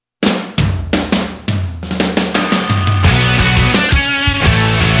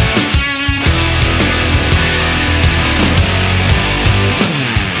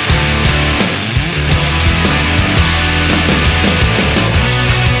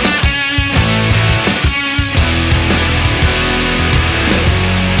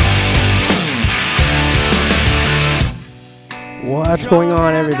What's going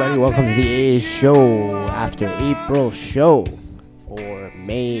on, everybody? Welcome to the A Show after April show for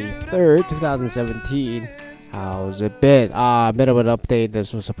May 3rd, 2017. How's it been? A bit of an update.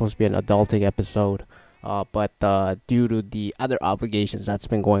 This was supposed to be an adulting episode, but due to the other obligations that's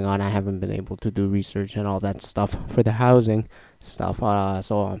been going on, I haven't been able to do research and all that stuff for the housing stuff.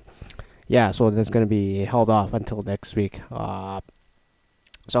 So that's gonna be held off until next week.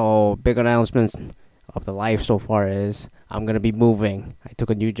 So big announcements of the life so far is I'm gonna be moving. I took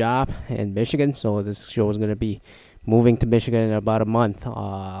a new job in Michigan, so this show is gonna be moving to Michigan in about a month.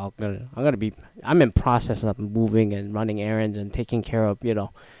 I'm in process of moving and running errands and taking care of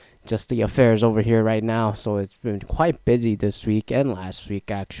just the affairs over here right now. So it's been quite busy this week and last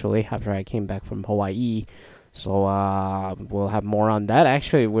week actually after I came back from Hawaii. So we'll have more on that.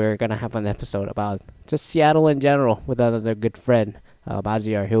 Actually, we're gonna have an episode about just Seattle in general with another good friend.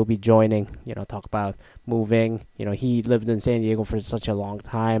 Baziar, he'll be joining, talk about moving. He lived in San Diego for such a long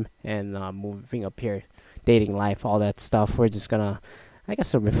time and moving up here, dating life, all that stuff. We're just gonna, I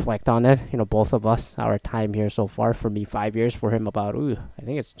guess, reflect on it. Both of us, our time here so far. For me, 5 years. For him, about, I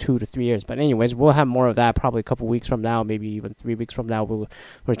think it's 2 to 3 years. But anyways, we'll have more of that probably a couple weeks from now, maybe even 3 weeks from now.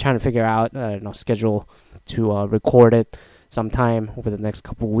 We're trying to figure out, schedule to record it sometime over the next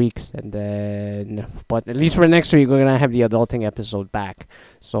couple weeks, and then, but at least for next week, we're gonna have the adulting episode back.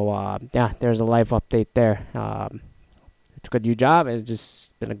 So there's a life update there. I took a new job. It's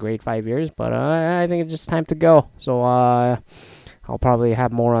just been a great 5 years, but I think it's just time to go. So I'll probably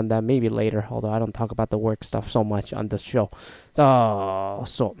have more on that maybe later, although I don't talk about the work stuff so much on the show.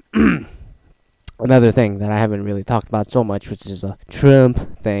 So another thing that I haven't really talked about so much, which is a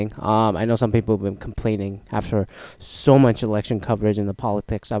Trump thing. I know some people have been complaining after so much election coverage in the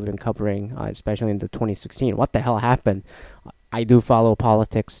politics I've been covering, especially in the 2016. What the hell happened? I do follow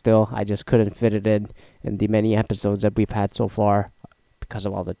politics still. I just couldn't fit it in the many episodes that we've had so far because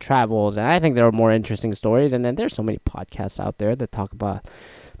of all the travels. And I think there are more interesting stories. And then there's so many podcasts out there that talk about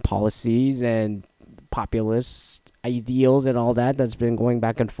policies and populist ideals and all that's been going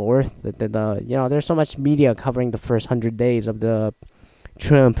back and forth. There's so much media covering the first 100 days of the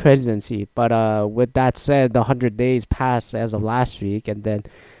Trump presidency. But with that said, the 100 days passed as of last week, and then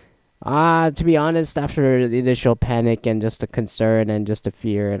to be honest, after the initial panic and just the concern and just the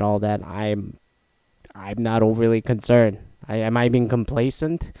fear and all that, I'm not overly concerned. Am I being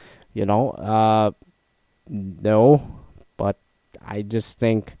complacent? No, but I just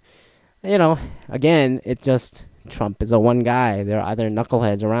think, again, it just, Trump is a one guy. There are other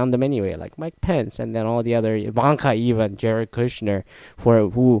knuckleheads around him anyway, like Mike Pence, and then all the other, Ivanka even, Jared Kushner,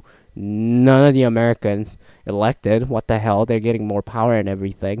 for who none of the Americans elected. What the hell? They're getting more power and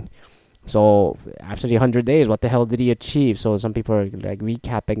everything. So after the 100 days, what the hell did he achieve? So some people are like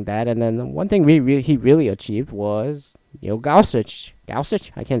recapping that, and then one thing he really achieved was Neil Gorsuch. I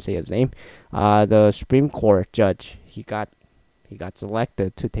can't say his name. The Supreme Court judge. He got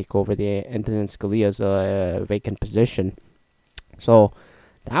selected to take over the Antonin Scalia's vacant position. So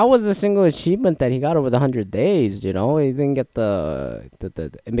that was a single achievement that he got over the 100 days. He didn't get the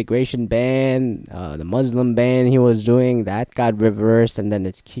immigration ban, the Muslim ban he was doing. That got reversed, and then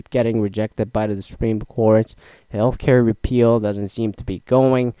it's keep getting rejected by the Supreme Courts. Healthcare repeal doesn't seem to be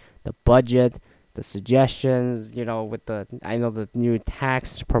going. The budget, the suggestions, with the new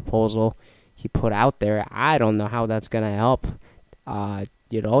tax proposal he put out there. I don't know how that's gonna help.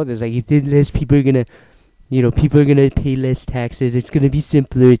 There's like, people are gonna pay less taxes. It's gonna be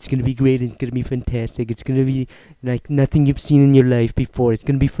simpler. It's gonna be great. It's gonna be fantastic. It's gonna be like nothing you've seen in your life before. It's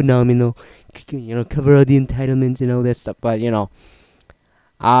gonna be phenomenal. Cover all the entitlements and all that stuff. But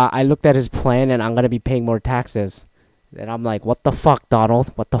I looked at his plan, and I'm gonna be paying more taxes. And I'm like, what the fuck,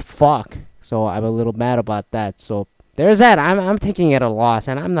 Donald? What the fuck? So I'm a little mad about that. So there's that. I'm taking it a loss,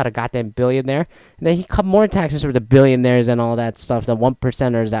 and I'm not a goddamn billionaire. And then he cut more taxes for the billionaires and all that stuff, the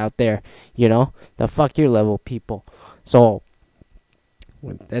 1%ers out there, the fuck you level people. So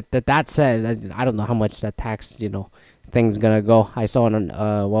that said, I don't know how much that tax, thing's gonna go. I saw on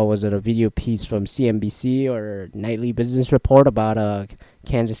a video piece from CNBC or Nightly Business Report about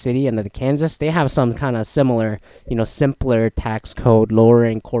Kansas City and the Kansas. They have some kind of similar, simpler tax code,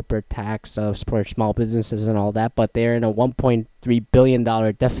 lowering corporate tax for small businesses and all that. But they're in a $1.3 billion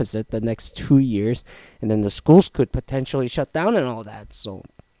deficit the next 2 years, and then the schools could potentially shut down and all that. So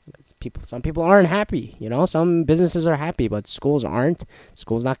some people aren't happy. Some businesses are happy, but schools aren't.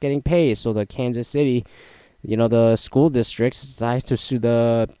 Schools not getting paid. So the Kansas City, the school districts decides to sue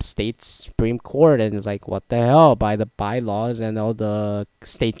the state Supreme Court, and it's like, what the hell? By the bylaws and all the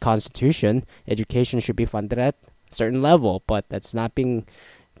state constitution, education should be funded at a certain level, but that's not being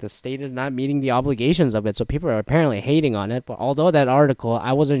the state is not meeting the obligations of it. So people are apparently hating on it. But although that article,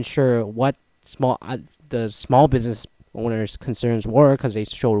 I wasn't sure what the small business owners' concerns were, because they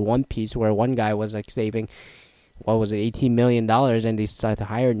showed one piece where one guy was like saving, what was it, $18 million, and they decided to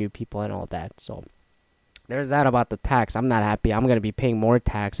hire new people and all that. So there's that about the tax. I'm not happy. I'm gonna be paying more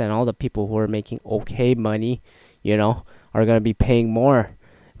tax, and all the people who are making okay money, are gonna be paying more,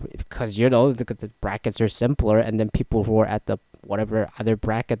 because the brackets are simpler, and then people who are at the whatever other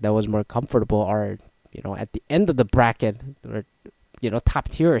bracket that was more comfortable are at the end of the bracket, or top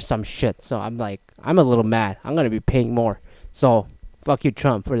tier or some shit. So I'm a little mad. I'm gonna be paying more. So fuck you,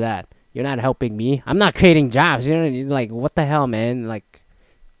 Trump, for that. You're not helping me. I'm not creating jobs. What the hell, man?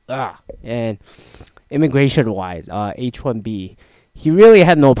 And immigration wise, H-1B. He really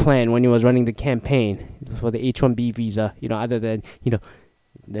had no plan when he was running the campaign for the H-1B visa. Other than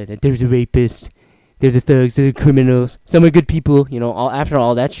they're the rapists, they're the thugs, they're the criminals. Some are good people. After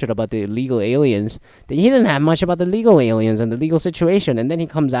all that shit about the illegal aliens, then he didn't have much about the legal aliens and the legal situation. And then he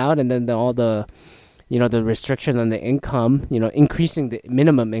comes out, and then all the the restriction on the income, increasing the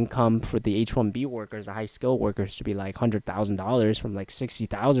minimum income for the H-1B workers, the high skill workers, to be like $100,000 from like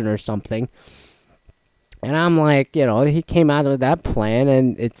 60,000 or something. And I'm like, he came out with that plan,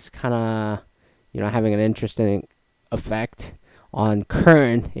 and it's kind of, having an interesting effect on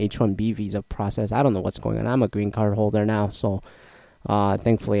current H-1B visa process. I don't know what's going on. I'm a green card holder now, so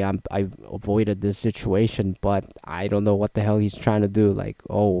thankfully I've avoided this situation, but I don't know what the hell he's trying to do.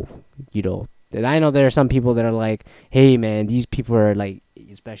 And I know there are some people that are like, hey man, these people are like,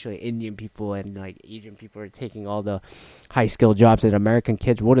 especially Indian people and like Asian people, are taking all the high skill jobs that American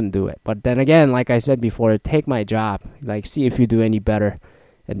kids wouldn't do it. But then again, like I said before, take my job, see if you do any better,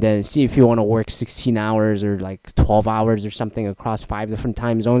 and then see if you want to work 16 hours or like 12 hours or something across 5 different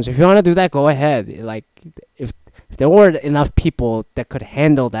time zones. If you want to do that, go ahead. If there weren't enough people that could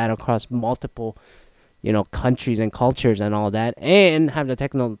handle that across multiple countries and cultures and all that, and have the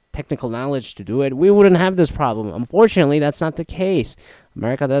technical knowledge to do it, we wouldn't have this problem. Unfortunately, that's not the case.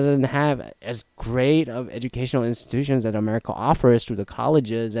 America doesn't have as great of educational institutions that America offers through the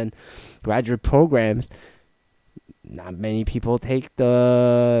colleges and graduate programs. Not many people take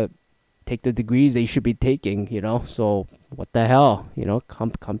the degrees they should be taking, so what the hell,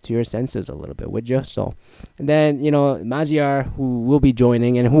 come to your senses a little bit, would you? So, and then, Maziar, who will be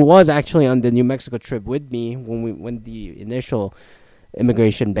joining, and who was actually on the New Mexico trip with me when the initial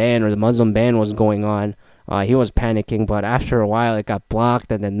immigration ban or the Muslim ban was going on, he was panicking, but after a while it got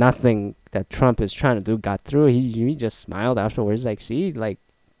blocked, and then nothing that Trump is trying to do got through. He just smiled afterwards, see,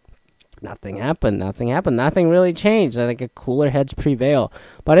 nothing happened. Nothing really changed. Cooler heads prevail.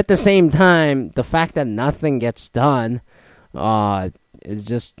 But at the same time, the fact that nothing gets done is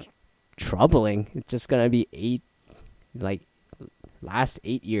just troubling. It's just going to be last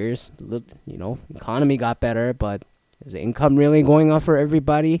 8 years, economy got better, but is the income really going up for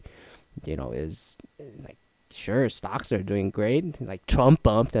everybody? Sure, stocks are doing great. Trump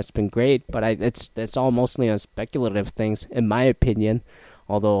bump, that's been great, but it's all mostly on speculative things, in my opinion.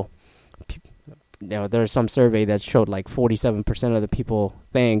 Although, there's some survey that showed 47% of the people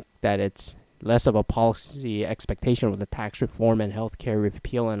think that it's less of a policy expectation with the tax reform and healthcare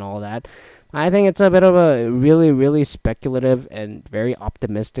repeal and all that. I think it's a bit of a really, really speculative and very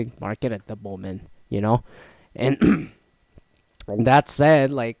optimistic market at the moment, And, and that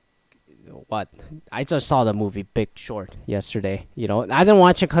said, I just saw the movie Big Short yesterday. I didn't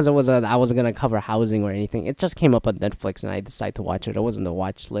watch it because I wasn't gonna cover housing or anything. It just came up on Netflix, and I decided to watch it. It wasn't the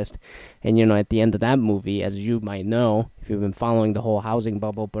watch list. And at the end of that movie, as you might know, if you've been following the whole housing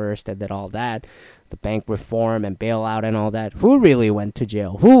bubble burst and all that, the bank reform and bailout and all that, who really went to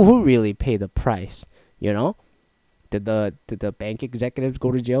jail? Who really paid the price? Did the bank executives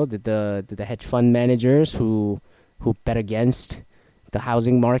go to jail? Did the hedge fund managers who bet against the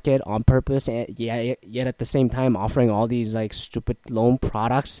housing market on purpose, and yet at the same time offering all these stupid loan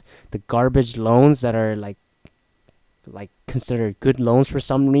products, the garbage loans that are considered good loans for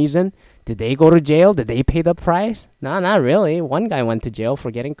some reason? Did they go to jail? Did they pay the price? No, not really. One guy went to jail for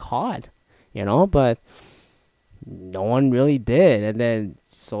getting caught, but no one really did. And then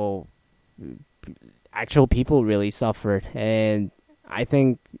so actual people really suffered, and I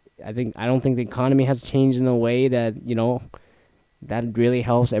don't think the economy has changed in a way that that really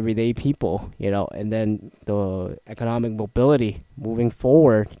helps everyday people, and then the economic mobility moving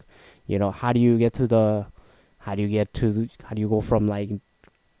forward, how do you go from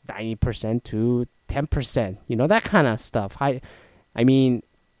 90% to 10%, that kind of stuff. I mean,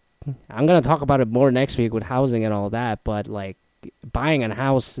 I'm going to talk about it more next week with housing and all that, but buying a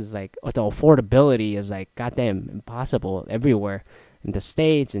house is the affordability is goddamn impossible everywhere. in the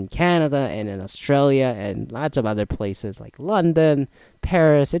States, in Canada, and in Australia, and lots of other places like London,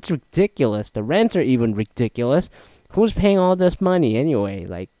 Paris. It's ridiculous. The rents are even ridiculous. Who's paying all this money anyway?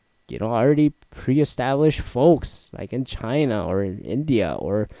 Like, already pre-established folks like in China or in India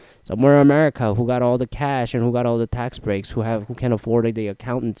or somewhere in America who got all the cash and who got all the tax breaks, who can afford the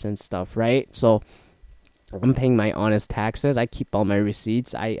accountants and stuff, right? So I'm paying my honest taxes. I keep all my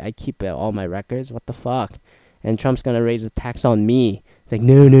receipts. I keep all my records. What the fuck? And Trump's gonna raise the tax on me. It's like,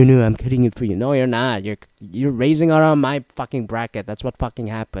 no, I'm cutting it for you. No, you're not. You're raising it on my fucking bracket. That's what fucking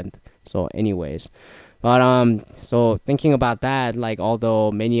happened. So anyways. But so thinking about that, like,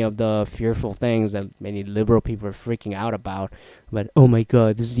 although many of the fearful things that many liberal people are freaking out about, but oh my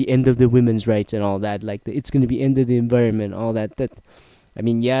god, this is the end of the women's rights and all that, like it's gonna be end of the environment, all that. I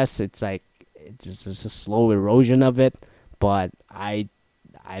mean, yes, it's like it's just a slow erosion of it, but I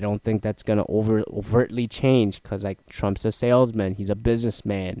don't think that's gonna overtly change because like Trump's a salesman, he's a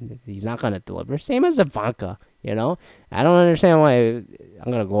businessman, he's not gonna deliver. Same as Ivanka, I don't understand why.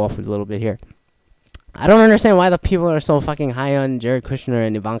 I'm gonna go off a little bit here. I don't understand why the people are so fucking high on Jared Kushner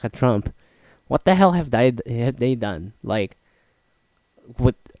and Ivanka Trump. What the hell have they done? Like,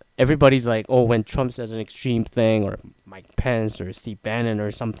 with everybody's like, oh, when Trump says an extreme thing, or Mike Pence or Steve Bannon or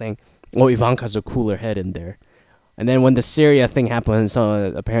something, oh, Ivanka's a cooler head in there. And then when the Syria thing happened,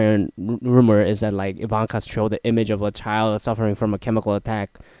 so apparent rumor is that like Ivanka showed the image of a child suffering from a chemical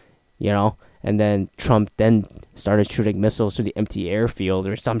attack, and then Trump then started shooting missiles to the empty airfield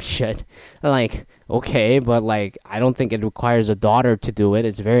or some shit. Like, okay, but like, I don't think it requires a daughter to do it.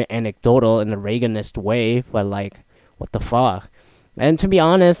 It's very anecdotal in a Reaganist way, but like, what the fuck? And to be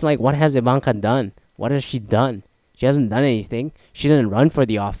honest, like, what has Ivanka done? What has she done? She hasn't done anything. She didn't run for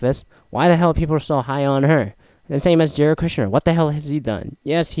the office. Why the hell are people so high on her? The same as Jared Kushner. What the hell has he done?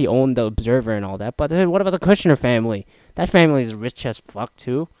 Yes, he owned the Observer and all that, but what about the Kushner family? That family is rich as fuck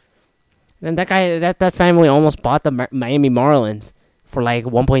too. And that guy, that family almost bought the Miami Marlins for like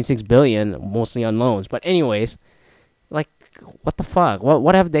 $1.6 billion, mostly on loans. But anyways, like, what the fuck?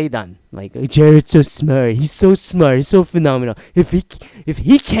 What have they done? Like, Jared's so smart. He's so smart. He's so phenomenal. If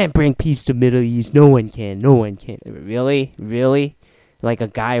he can't bring peace to Middle East, no one can. No one can. Really? Like a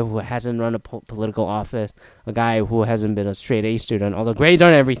guy who hasn't run a political office, a guy who hasn't been a straight A student, although grades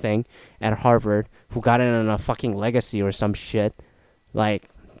aren't everything, at Harvard, who got in on a fucking legacy or some shit, like.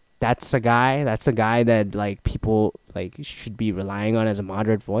 That's a guy that like people like should be relying on as a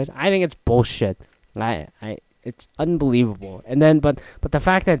moderate voice. I think it's bullshit. It's unbelievable. And then but the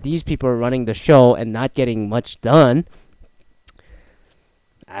fact that these people are running the show and not getting much done,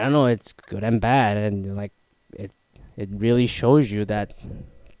 I don't know, it's good and bad, and like it really shows you that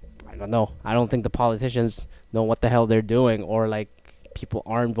I don't know. I don't think the politicians know what the hell they're doing, or like people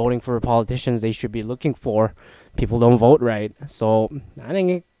aren't voting for politicians they should be looking for. People don't vote right. So I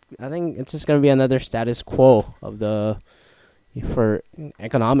think it's just gonna be another status quo of for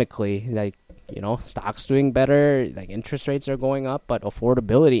economically, like, stocks doing better, like interest rates are going up, but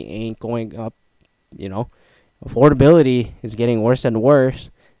affordability ain't going up. Affordability is getting worse and worse.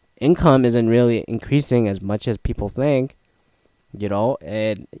 Income isn't really increasing as much as people think.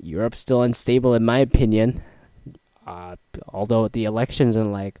 And Europe's still unstable in my opinion. Although the elections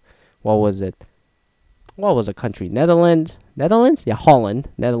in like, what was the country? Netherlands? Yeah, Holland,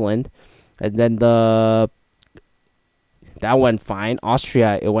 Netherlands. And then that went fine.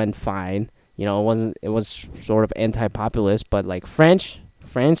 Austria, it went fine. It was sort of anti-populist, but like French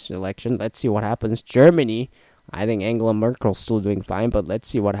election, let's see what happens. Germany, I think Angela Merkel's still doing fine, but let's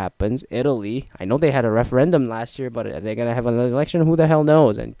see what happens. Italy, I know they had a referendum last year, but are they going to have another election? Who the hell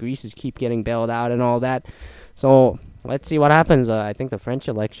knows? And Greece is keep getting bailed out and all that. So let's see what happens. I think the French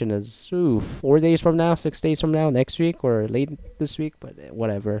election is 4 days from now, 6 days from now, next week or late this week, but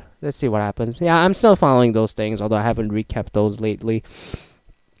whatever. Let's see what happens. Yeah, I'm still following those things, although I haven't recapped those lately.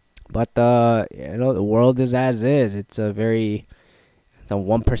 But the world is as is. It's the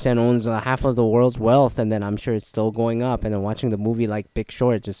 1% owns half of the world's wealth, and then I'm sure it's still going up. And then watching the movie like Big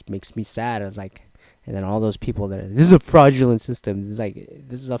Short just makes me sad. I was like, and then all those people that this is a fraudulent system. It's like,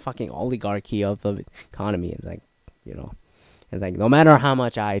 this is a fucking oligarchy of the economy. It's like, it's like no matter how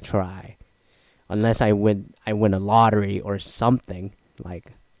much I try, unless I win a lottery or something,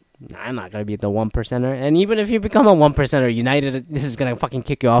 like I'm not gonna be the 1%er. And even if you become a 1%er, United is gonna fucking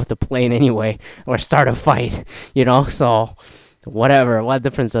kick you off the plane anyway, or start a fight. So whatever. What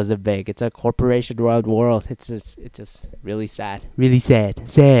difference does it make? It's a corporation-run world. It's just really sad. Really sad.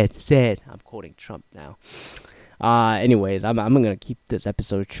 Sad. I'm quoting Trump now. Anyways, I'm gonna keep this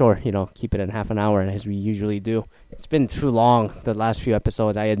episode short. Keep it in half an hour as we usually do. It's been too long the last few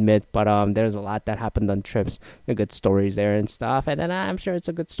episodes, I admit, but there's a lot that happened on trips. There are good stories there and stuff, and then I'm sure it's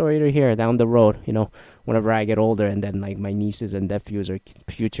a good story to hear down the road. Whenever I get older, and then like my nieces and nephews or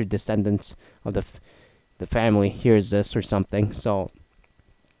future descendants of the family hears this or something. So.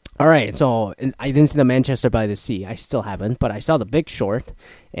 All right, so I didn't see the Manchester by the Sea. I still haven't, but I saw The Big Short,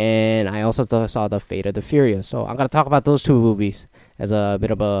 and I also saw The Fate of the Furious. So I'm gonna talk about those two movies as a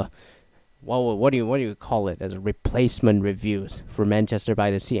bit of a what do you call it, as a replacement reviews for Manchester by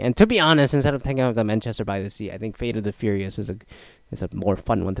the Sea. And to be honest, instead of thinking of the Manchester by the Sea, I think Fate of the Furious is a more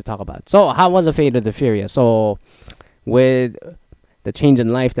fun one to talk about. So how was The Fate of the Furious? So with the change in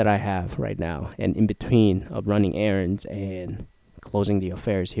life that I have right now, and in between of running errands and closing the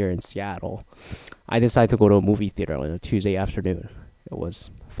affairs here in Seattle, I decided to go to a movie theater on a Tuesday afternoon. It was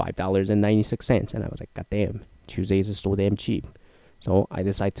 $5.96, and I was like, God damn, Tuesdays is so damn cheap. So I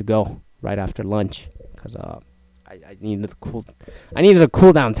decided to go right after lunch because I needed a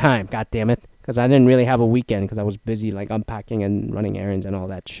cool down time. God damn it, because I didn't really have a weekend because I was busy like unpacking and running errands and all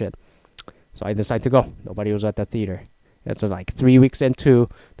that shit. So I decided to go. Nobody was at the theater. That's like 3 weeks into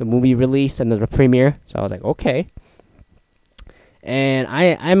the movie release and the premiere. So I was like, okay. And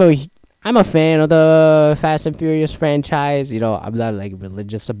I'm a fan of the Fast and Furious franchise. I'm not like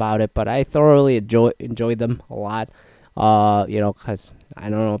religious about it, but I thoroughly enjoy them a lot. Because I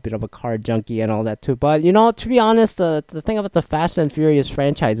don't know, a bit of a car junkie and all that too. But to be honest, the thing about the Fast and Furious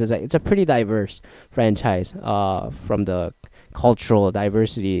franchise is that it's a pretty diverse franchise. From the cultural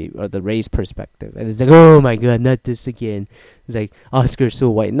diversity or the race perspective, and it's like, oh my god, not this again. It's like Oscar's so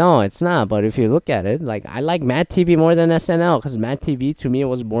white. No, it's not. But if you look at it, like, I like Mad TV more than SNL because Mad TV to me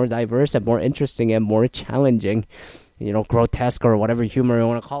was more diverse and more interesting and more challenging. Grotesque or whatever humor you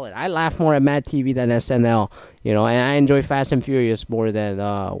want to call it. I laugh more at Mad TV than SNL. And I enjoy Fast and Furious more than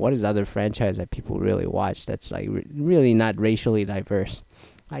what is the other franchise that people really watch that's like really not racially diverse.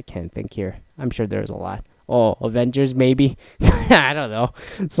 I can't think here. I'm sure there's a lot. Oh, Avengers maybe. I don't know.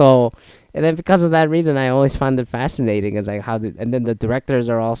 So, and then because of that reason, I always find it fascinating. Is like and then the directors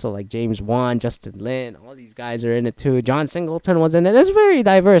are also like James Wan, Justin Lin, all these guys are in it too. John Singleton was in it. It's very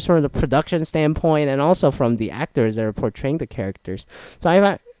diverse from the production standpoint and also from the actors that are portraying the characters. So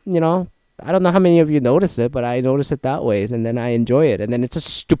I don't know how many of you notice it, but I notice it that way, and then I enjoy it. And then it's a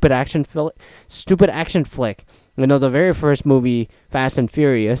stupid action flick. The very first movie, Fast and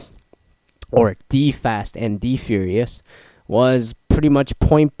Furious, or The Fast and the Furious, was pretty much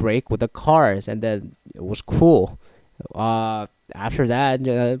Point Break with the cars, and then it was cool. After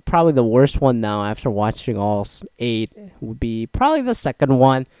that, probably the worst one now after watching all 8 would be probably the second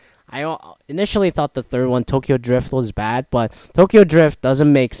one. I initially thought the third one, Tokyo Drift, was bad, but Tokyo Drift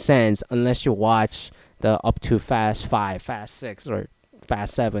doesn't make sense unless you watch the up to Fast 5, Fast 6, or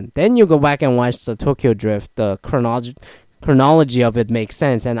Fast 7. Then you go back and watch the Tokyo Drift, the chronology of it makes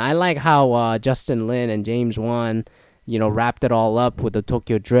sense. And I like how Justin Lin and James Wan, wrapped it all up with the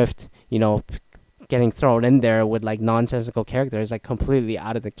Tokyo Drift, getting thrown in there with like nonsensical characters, like completely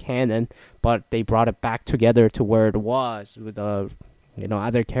out of the canon, but they brought it back together to where it was with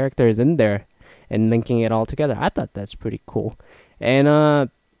other characters in there and linking it all together. I thought that's pretty cool. And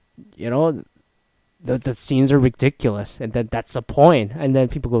the scenes are ridiculous, and then that's the point. And then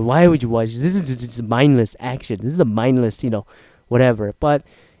people go, why would you watch this? This is just mindless action. This is a mindless, whatever. But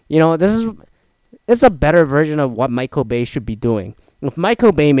this is a better version of what Michael Bay should be doing. If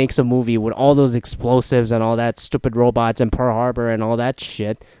Michael Bay makes a movie with all those explosives and all that stupid robots and Pearl Harbor and all that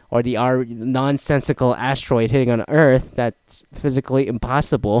shit, or the nonsensical asteroid hitting on Earth that's physically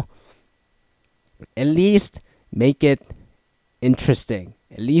impossible, at least make it interesting.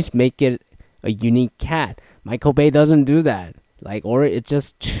 At least make it a unique cat. Michael Bay doesn't do that. Or it's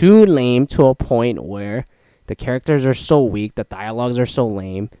just too lame to a point where the characters are so weak, the dialogues are so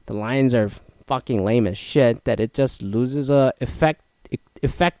lame, the lines are fucking lame as shit that it just loses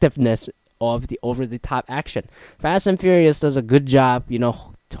effectiveness of the over-the-top action. Fast and Furious does a good job,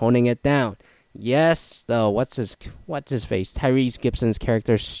 toning it down. Yes, what's his face? Tyrese Gibson's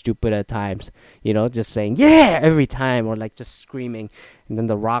character is stupid at times. Just saying yeah every time, or like just screaming. And then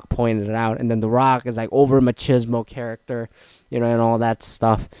The Rock pointed it out. And then The Rock is like over machismo character, and all that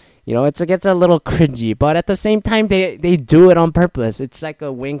stuff. It gets a little cringy, but at the same time they do it on purpose. It's like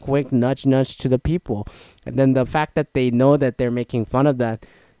a wink, wink, nudge, nudge to the people. And then the fact that they know that they're making fun of that.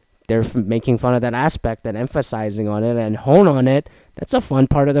 They're making fun of that aspect and emphasizing on it and hone on it. That's a fun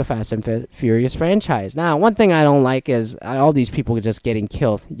part of the Fast and Furious franchise. Now, one thing I don't like is all these people just getting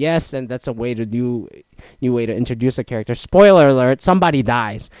killed. Yes, and that's a new way to introduce a character. Spoiler alert, somebody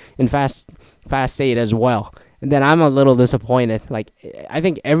dies in Fast 8 as well. And then I'm a little disappointed. Like I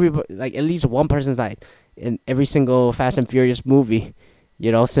think everybody, like at least one person's died in every single Fast and Furious movie.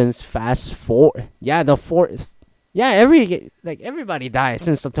 Since Fast Four. Yeah, the fourth. Yeah, everybody dies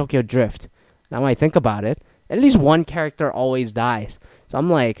since the Tokyo Drift. Now I think about it, at least one character always dies. So I'm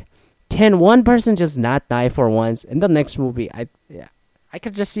like, can one person just not die for once? In the next movie, I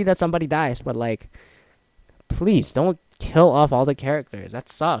could just see that somebody dies, but like, please don't kill off all the characters. That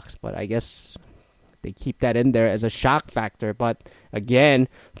sucks. But I guess they keep that in there as a shock factor. But again,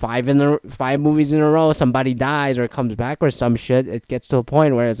 five movies in a row, somebody dies or comes back or some shit. It gets to a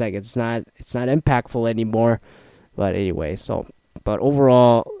point where it's like it's not impactful anymore. But anyway, but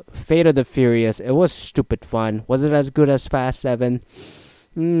overall, Fate of the Furious, it was stupid fun. Was it as good as Fast 7?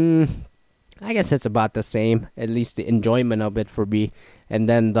 I guess it's about the same. At least the enjoyment of it for me. And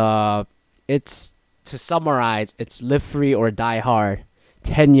then to summarize, it's Live Free or Die Hard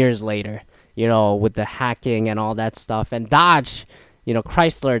 10 years later, with the hacking and all that stuff. And Dodge,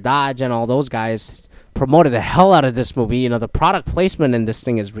 Chrysler, Dodge, and all those guys promoted the hell out of this movie. The product placement in this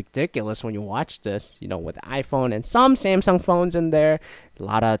thing is ridiculous when you watch this, with iPhone and some Samsung phones in there. A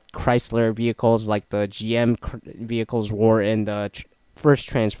lot of Chrysler vehicles, like the GM vehicles were in the first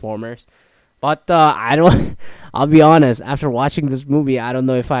Transformers. But I'll be honest, after watching this movie, I don't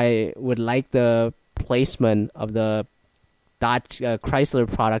know if I would like the placement of the Dodge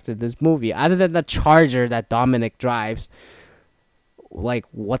Chrysler products in this movie, other than the Charger that Dominic drives. Like,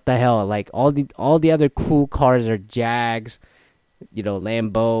 what the hell? Like, all the other cool cars are Jags,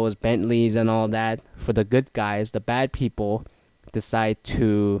 Lambos, Bentleys, and all that. For the good guys, the bad people decide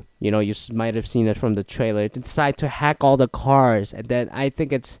to, you might have seen it from the trailer, decide to hack all the cars. And then I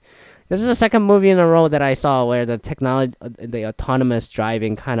think this is the second movie in a row that I saw where the technology, the autonomous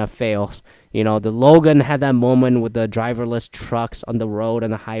driving kind of fails. The Logan had that moment with the driverless trucks on the road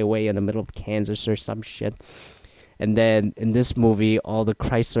and the highway in the middle of Kansas or some shit. And then in this movie, all the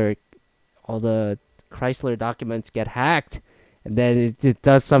Chrysler documents get hacked, and then it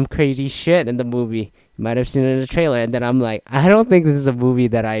does some crazy shit in the movie. You might have seen it in the trailer. And then I'm like, I don't think this is a movie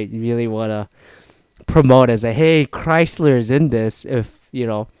that I really want to promote as hey, Chrysler is in this. If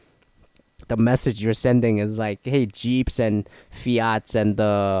the message you're sending is like, hey, Jeeps and Fiats and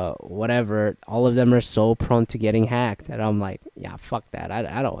the whatever, all of them are so prone to getting hacked. And I'm like, yeah, fuck that.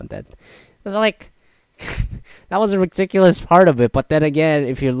 I don't want that. Like. That was a ridiculous part of it. But then again,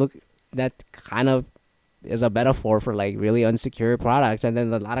 if you look, that kind of is a metaphor for like really unsecure products. And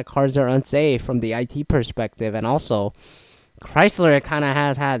then a lot of cars are unsafe from the IT perspective. And also, Chrysler kind of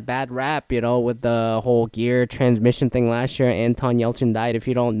has had bad rap, with the whole gear transmission thing last year. Anton Yelchin died. If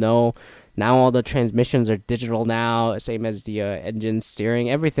you don't know, now all the transmissions are digital now, same as the engine steering.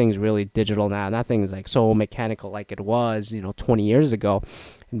 Everything's really digital now. Nothing's like so mechanical like it was, 20 years ago.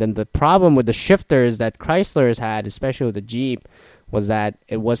 And then the problem with the shifters that Chrysler has had, especially with the Jeep, was that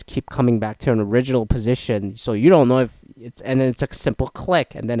it was keep coming back to an original position. So you don't know if it's a simple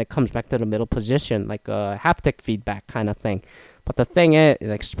click, and then it comes back to the middle position, like a haptic feedback kind of thing. But the thing is,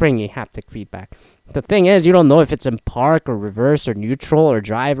 like springy haptic feedback. The thing is, you don't know if it's in park or reverse or neutral or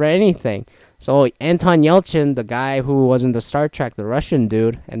drive or anything. So Anton Yelchin, the guy who was in the Star Trek, the Russian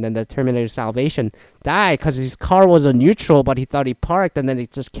dude, and then the Terminator Salvation, died because his car was a neutral, but he thought he parked, and then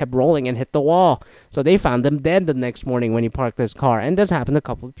it just kept rolling and hit the wall. So they found him dead the next morning when he parked his car. And this happened to a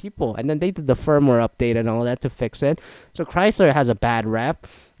couple of people. And then they did the firmware update and all that to fix it. So Chrysler has a bad rep.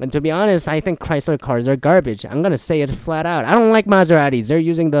 And to be honest, I think Chrysler cars are garbage. I'm going to say it flat out. I don't like Maseratis. They're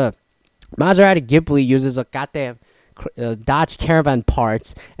using the Maserati Ghibli uses a goddamn Dodge Caravan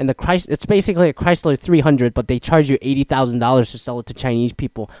parts, and it's basically a Chrysler 300, but they charge you $80,000 to sell it to Chinese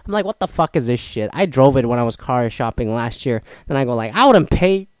people. I'm like, what the fuck is this shit? I drove it when I was car shopping last year, and I go like, I wouldn't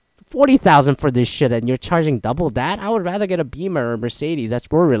pay $40,000 for this shit, and you're charging double that? I would rather get a Beamer or a Mercedes.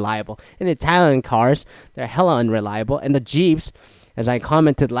 That's more reliable. And Italian cars, they're hella unreliable. And the Jeeps, as I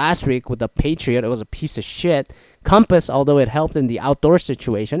commented last week with the Patriot, it was a piece of shit. Compass, although it helped in the outdoor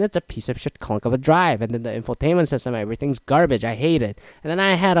situation, it's a piece of shit clunk of a drive. And then the infotainment system, everything's garbage. I hate it. And then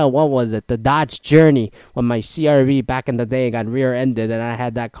I had the Dodge Journey when my CRV back in the day got rear-ended, and I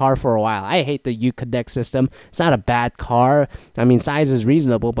had that car for a while. I hate the U-Connect system. It's not a bad car. I mean, size is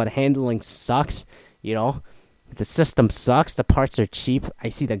reasonable, but handling sucks, The system sucks. The parts are cheap. I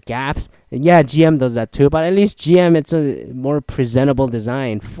see the gaps. And yeah, GM does that too. But at least GM, it's a more presentable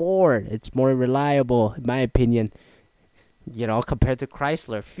design. Ford, it's more reliable, in my opinion. Compared to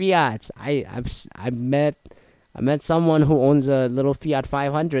Chrysler. Fiat, I met someone who owns a little Fiat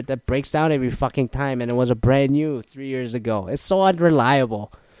 500 that breaks down every fucking time, and it was a brand new 3 years ago. It's so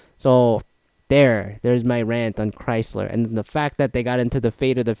unreliable. So there's my rant on Chrysler. And the fact that they got into the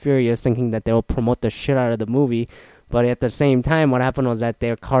Fate of the Furious thinking that they'll promote the shit out of the movie, but at the same time, what happened was that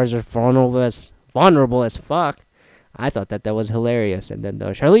their cars are vulnerable as fuck. I thought that was hilarious. And then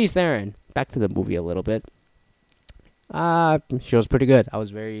Charlize Theron, back to the movie a little bit. She was pretty good. I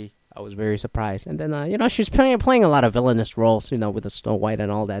was very surprised. And then she's playing a lot of villainous roles, with the Snow White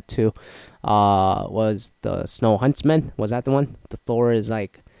and all that too. Was the Snow Huntsman? Was that the one? The Thor is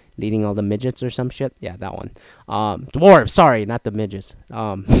like leading all the midgets or some shit. Yeah, that one. Dwarves. Sorry, not the midgets.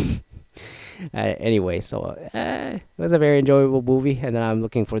 Anyway, so it was a very enjoyable movie, and then I'm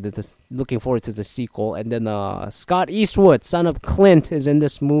looking forward to the sequel. And then Scott Eastwood, son of Clint, is in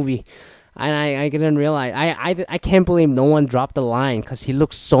this movie. And I didn't realize. I can't believe no one dropped the line because he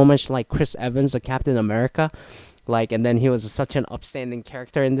looks so much like Chris Evans of Captain America. And then he was such an upstanding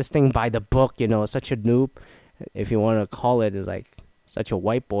character in this thing by the book, such a noob, if you want to call it, like such a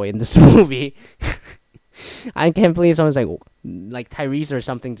white boy in this movie. I can't believe someone's like Tyrese or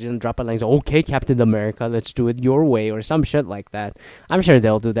something didn't drop a line. Say, okay, Captain America, let's do it your way or some shit like that. I'm sure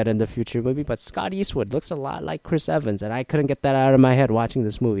they'll do that in the future movie. But Scott Eastwood looks a lot like Chris Evans, and I couldn't get that out of my head watching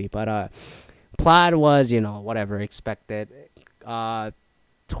this movie. But plot was, whatever expected.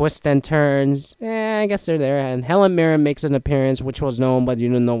 Twists and turns, I guess they're there. And Helen Mirren makes an appearance, which was known, but you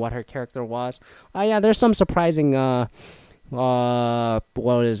didn't know what her character was. Yeah, there's some surprising.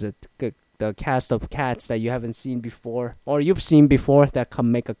 What is it? The cast of cats that you haven't seen before or you've seen before that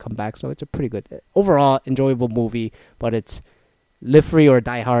make a comeback. So it's a pretty good, overall enjoyable movie, but it's live free or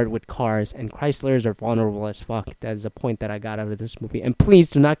die hard with cars, and Chryslers are vulnerable as fuck. That is the point that I got out of this movie. And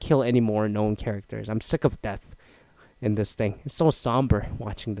please do not kill any more known characters. I'm sick of death in this thing. It's so somber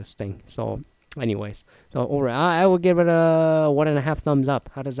watching this thing. So anyways, so overall, I will give it a 1.5 thumbs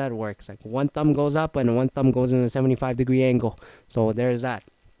up. How does that work? It's like one thumb goes up and one thumb goes in a 75-degree angle. So there's that.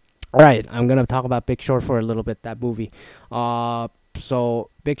 All right, I'm gonna talk about Big Short for a little bit. That movie. So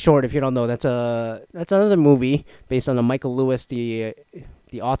Big Short, if you don't know, that's another movie based on Michael Lewis, the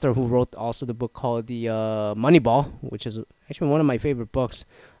author who wrote also the book called the Moneyball, which is actually one of my favorite books.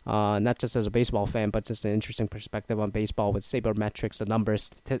 Not just as a baseball fan, but just an interesting perspective on baseball with sabermetrics, the numbers,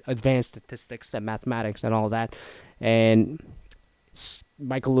 advanced statistics, and mathematics, and all that. And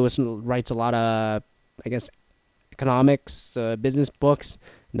Michael Lewis writes a lot of, I guess, economics, business books,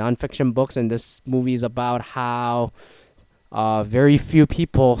 nonfiction books, and this movie is about how very few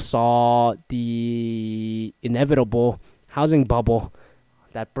people saw the inevitable housing bubble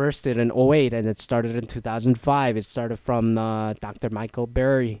that bursted in '08, and it started in 2005. It started from Dr. Michael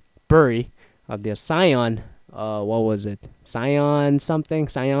Burry of the Scion. What was it? Scion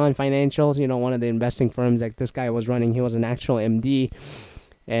Financials. One of the investing firms that this guy was running. He was an actual MD,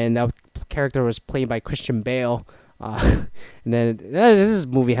 and that character was played by Christian Bale. And then this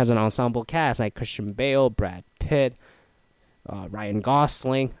movie has an ensemble cast like Christian Bale, Brad Pitt, Ryan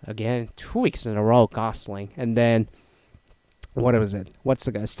Gosling. Again, 2 weeks in a row, Gosling. And then, what was it? What's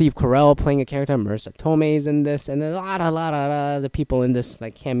the guy? Steve Carell playing a character. Marissa Tomei's in this. And then a lot of the people in this,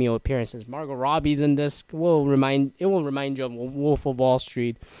 like cameo appearances. Margot Robbie's in this. It will remind you of Wolf of Wall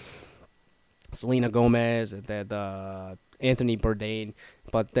Street. Selena Gomez, the Anthony Bourdain,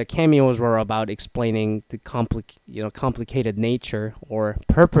 but the cameos were about explaining the complicated nature or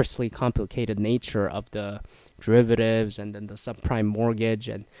purposely complicated nature of the derivatives and then the subprime mortgage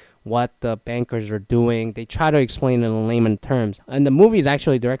and what the bankers are doing. They try to explain it in layman terms. And the movie is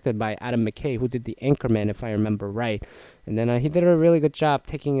actually directed by Adam McKay, who did The Anchorman, if I remember right. And then he did a really good job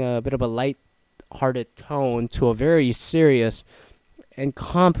taking a bit of a light-hearted tone to a very serious and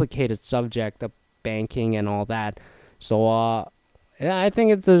complicated subject of banking and all that. So, I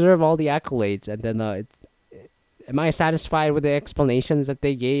think it deserves all the accolades. And then, am I satisfied with the explanations that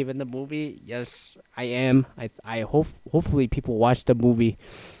they gave in the movie? Yes, I am. I hopefully people watch the movie,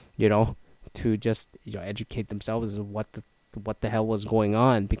 to just educate themselves as what the hell was going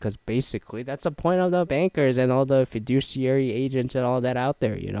on, because basically that's the point of the bankers and all the fiduciary agents and all that out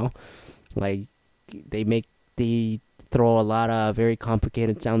there. Like they throw a lot of very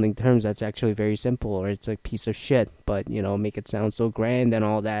complicated sounding terms that's actually very simple, or it's a piece of shit, but make it sound so grand and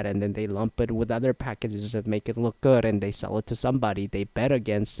all that, and then they lump it with other packages that make it look good, and they sell it to somebody, they bet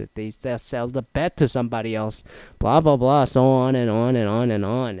against it, they sell the bet to somebody else, blah blah blah, so on and on and on and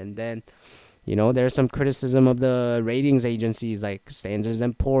on. And then there's some criticism of the ratings agencies like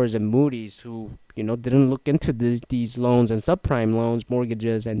Standard & Poor's and Moody's, who didn't look into these loans and subprime loans,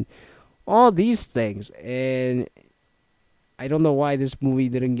 mortgages, and all these things. And I don't know why this movie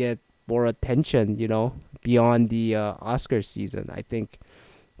didn't get more attention, beyond the Oscar season. I think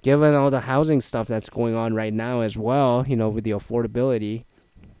given all the housing stuff that's going on right now as well, with the affordability,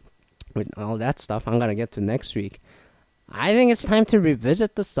 with all that stuff I'm gonna get to next week. I think it's time to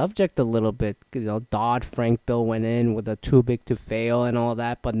revisit the subject a little bit. Dodd-Frank bill went in with a too big to fail and all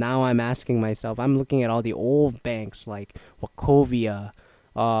that, but now I'm asking myself, I'm looking at all the old banks like Wachovia,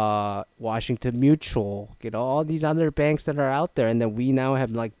 Washington Mutual, all these other banks that are out there, and then we now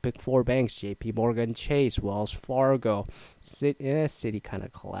have like big four banks: J.P. Morgan Chase, Wells Fargo, Citi kind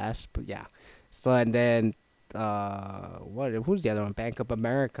of collapsed, but yeah. So and then who's the other one? Bank of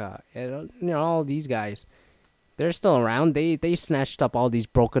America, and all these guys. They're still around. They snatched up all these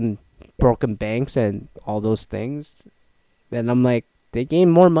broken banks and all those things. And I'm like, they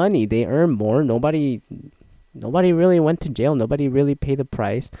gained more money. They earned more. Nobody really went to jail. Nobody really paid the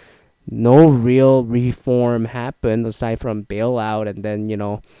price. No real reform happened aside from bailout, and then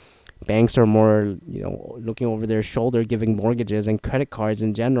banks are more looking over their shoulder, giving mortgages and credit cards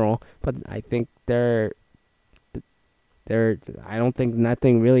in general. But I think I don't think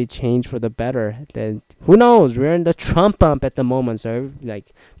nothing really changed for the better. Then who knows? We're in the Trump bump at the moment, so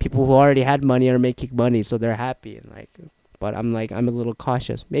like people who already had money are making money, so they're happy. And but I'm a little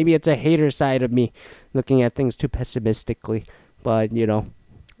cautious. Maybe it's a hater side of me, looking at things too pessimistically. But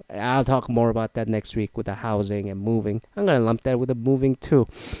I'll talk more about that next week with the housing and moving. I'm gonna lump that with the moving too.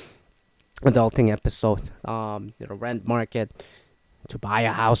 Adulting episode. Rent market. To buy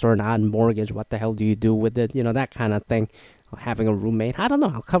a house or not, mortgage, what the hell do you do with it? That kind of thing. Having a roommate, I don't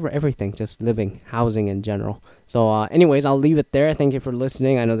know. I'll cover everything, just living, housing in general. So, anyways, I'll leave it there. Thank you for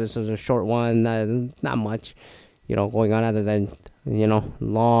listening. I know this was a short one, not much, going on other than,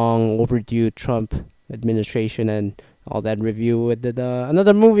 long overdue Trump administration and all that review. We did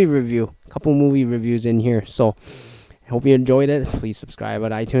another movie review, a couple movie reviews in here. So, I hope you enjoyed it. Please subscribe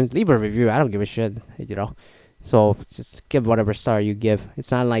on iTunes. Leave a review. I don't give a shit, So just give whatever star you give.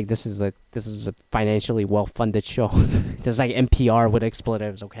 It's not like this is a financially well-funded show. It's like NPR with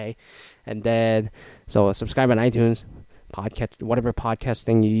expletives, okay? And then subscribe on iTunes, podcast, whatever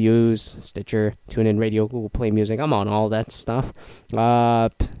podcasting you use, Stitcher, TuneIn Radio, Google Play Music. I'm on all that stuff.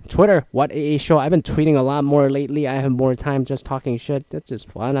 Twitter, What AA Show. I've been tweeting a lot more lately. I have more time just talking shit. That's just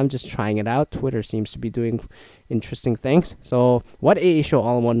fun. I'm just trying it out. Twitter seems to be doing interesting things. So, What AA Show,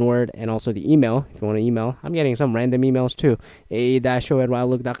 all in one word, and also the email. If you want to email, I'm getting some random emails too.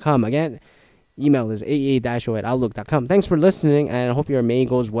 aa-show@outlook.com. Again, email is aa-show@outlook.com. Thanks for listening, and I hope your May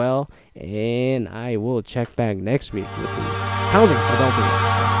goes well. And I will check back next week with the housing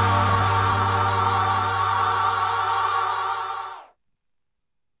adulting.